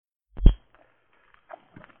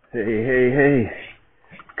Hey.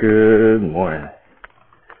 Good morning.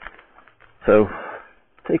 So,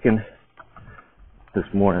 taking this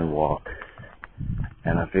morning walk,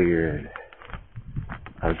 and I figured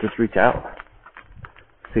I would just reach out,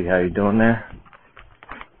 see how you're doing there.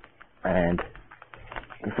 And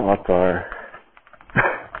the thoughts are,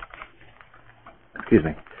 excuse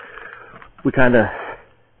me, we kind of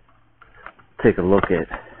take a look at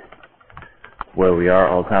where we are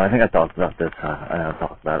all the time. I think I talked about this, I know I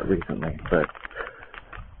talked about it recently, but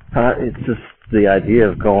it's just the idea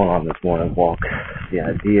of going on this morning walk, the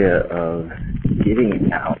idea of getting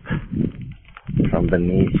out from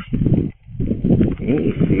beneath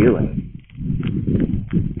any ceiling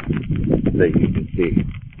that you can see,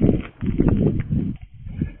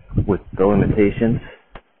 with the limitations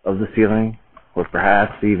of the ceiling, or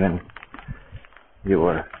perhaps even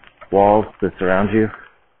your walls that surround you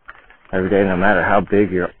every day. No matter how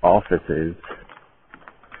big your office is,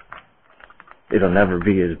 it'll never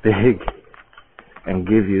be as big and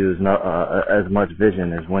give you as much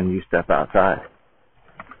vision as when you step outside.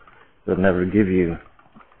 It'll never give you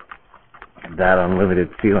that unlimited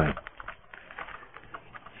feeling.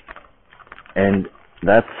 And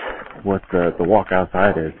that's what the walk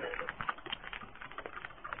outside is.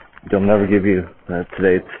 It'll never give you,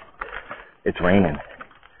 today it's raining.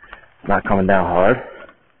 It's not coming down hard,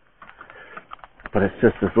 but it's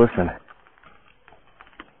just this, listen.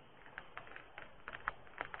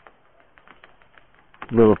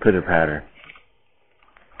 Little pitter patter.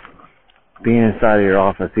 Being inside of your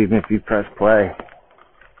office, even if you press play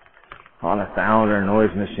on a sound or a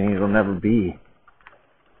noise machine, it'll never be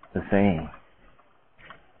the same.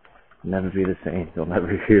 Never be the same. You'll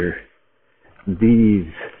never hear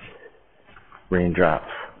these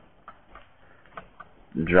raindrops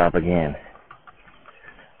drop again.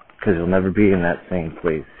 Because you'll never be in that same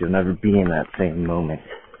place. You'll never be in that same moment.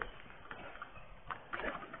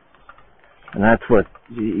 And that's what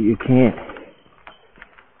you can't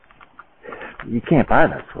buy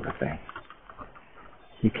that sort of thing.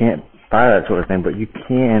 You can't buy that sort of thing, but you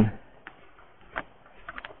can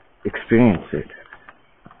experience it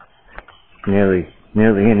nearly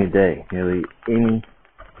any day, nearly any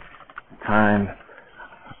time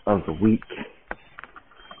of the week,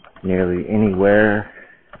 nearly anywhere.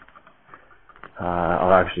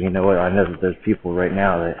 Actually, you know what? I know that there's people right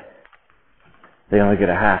now that they only get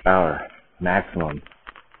a half hour maximum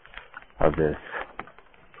of this.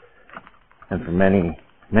 And for many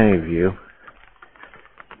of you,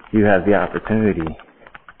 you have the opportunity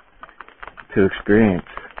to experience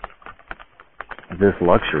this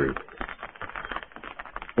luxury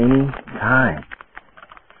any time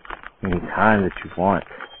that you want.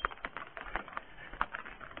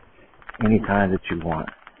 Any time that you want.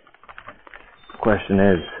 The question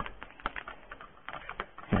is,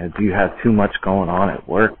 do you have too much going on at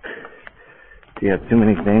work? Do you have too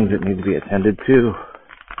many things that need to be attended to?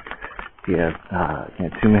 Do you have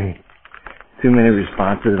too many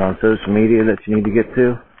responses on social media that you need to get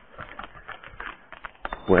to?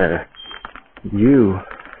 Where you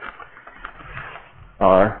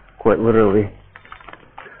are, quite literally,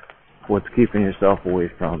 what's keeping yourself away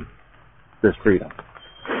from this freedom,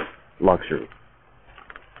 luxury.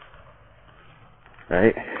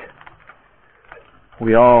 Right?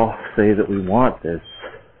 We all say that we want this.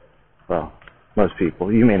 Well, most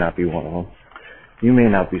people. You may not be one of them. You may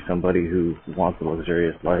not be somebody who wants a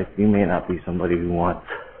luxurious life. You may not be somebody who wants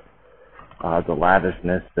the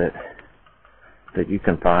lavishness that you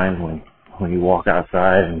can find when you walk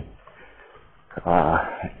outside,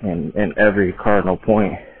 and every cardinal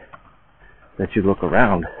point that you look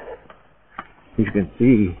around, you can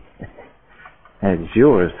see, and it's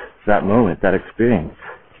yours, that moment, that experience.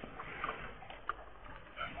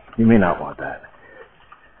 You may not want that.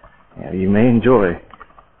 You may enjoy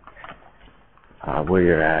where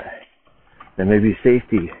you're at. There may be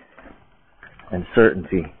safety and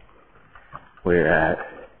certainty where you're at.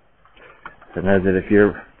 So know that if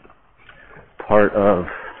you're part of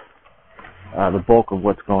the bulk of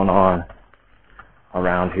what's going on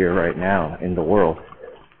around here right now in the world,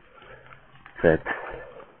 that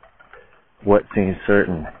what seems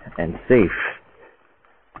certain and safe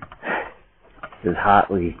is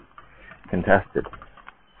hotly contested,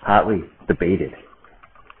 hotly debated.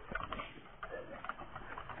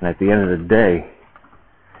 And at the end of the day,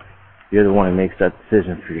 you're the one who makes that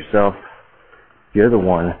decision for yourself. You're the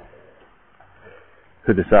one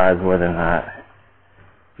who decides whether or not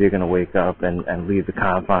you're going to wake up and leave the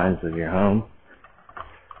confines of your home.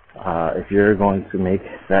 If you're going to make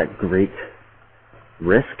that great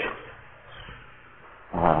risk,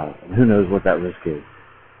 who knows what that risk is.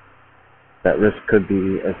 That risk could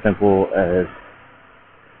be as simple as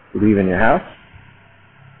leaving your house.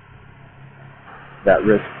 That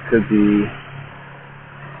risk could be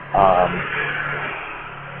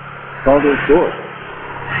going to the store.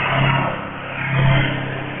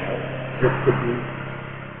 This could be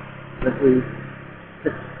simply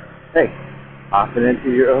just, hey, hopping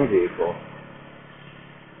into your own vehicle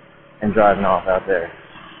and driving off out there.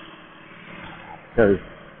 Because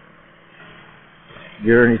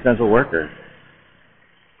you're an essential worker.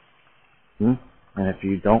 And if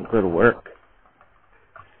you don't go to work,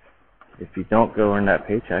 if you don't go earn that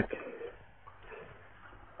paycheck,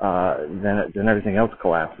 then everything else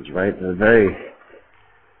collapses, right? It's a very,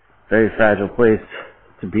 very fragile place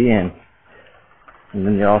to be in. And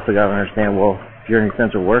then you also got to understand, well, if you're an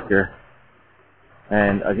essential worker,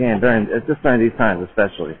 and again, during these times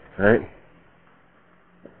especially, right?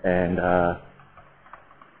 And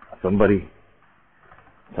somebody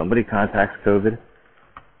contacts COVID,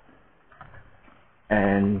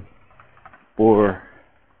 and for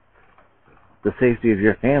the safety of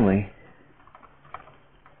your family,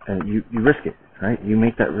 and you risk it, right? You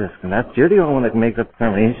make that risk, and you're the only one that can make that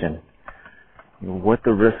determination. What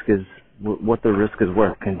the risk is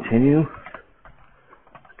worth.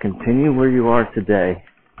 Continue where you are today,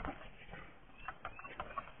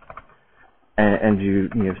 and you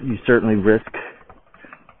certainly risk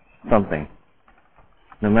something,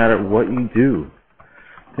 no matter what you do.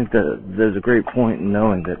 I think that there's a great point in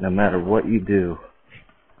knowing that no matter what you do,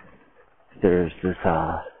 there's this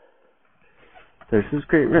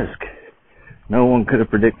great risk. No one could have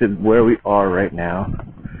predicted where we are right now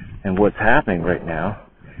and what's happening right now.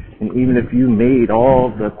 And even if you made all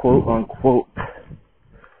the quote unquote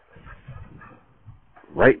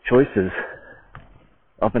right choices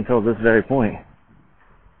up until this very point,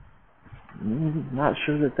 I'm not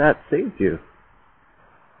sure that saved you.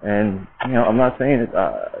 And I'm not saying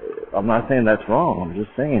that's wrong. I'm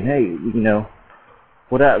just saying, hey,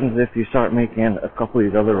 what happens if you start making a couple of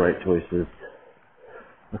these other right choices,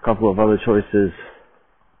 a couple of other choices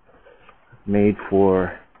made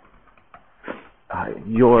for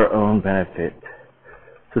your own benefit,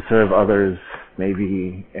 to serve others,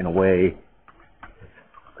 maybe in a way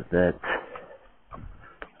that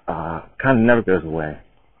kind of never goes away.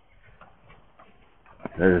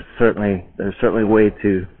 There's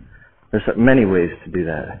many ways to do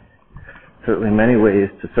that. Certainly many ways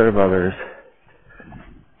to serve others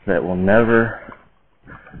that will never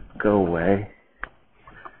go away,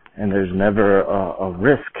 and there's never a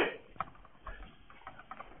risk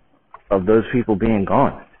of those people being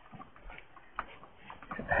gone.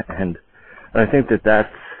 And I think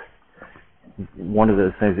that's one of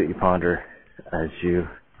those things that you ponder as you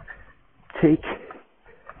take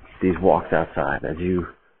these walks outside, as you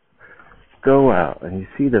go out and you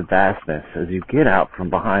see the vastness, as you get out from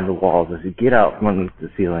behind the walls, as you get out from underneath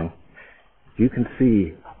the ceiling, you can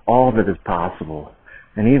see all that is possible.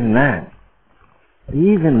 And even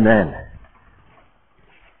then,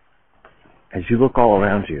 as you look all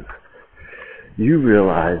around you, you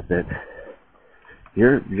realize that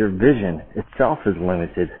your vision itself is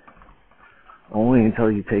limited only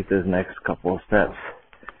until you take those next couple of steps.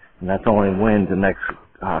 And that's only when the next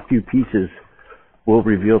few pieces will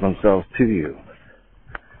reveal themselves to you.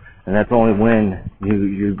 And that's only when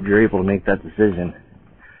you're able to make that decision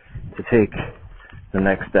to take the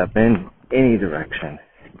next step in any direction.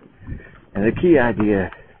 And the key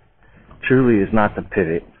idea truly is not to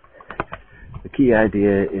pivot. The key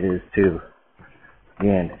idea is to,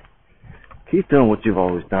 again, keep doing what you've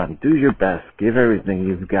always done. Do your best. Give everything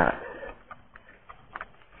you've got.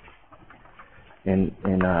 In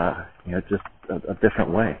just a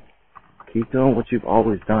different way. Keep doing what you've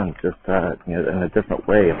always done, just in a different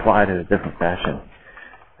way, applied in a different fashion,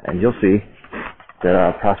 and you'll see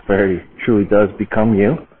that prosperity truly does become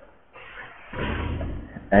you.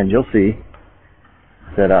 And you'll see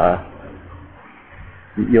that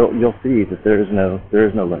you'll see that there is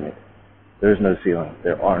no limit, there is no ceiling,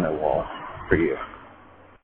 there are no walls for you.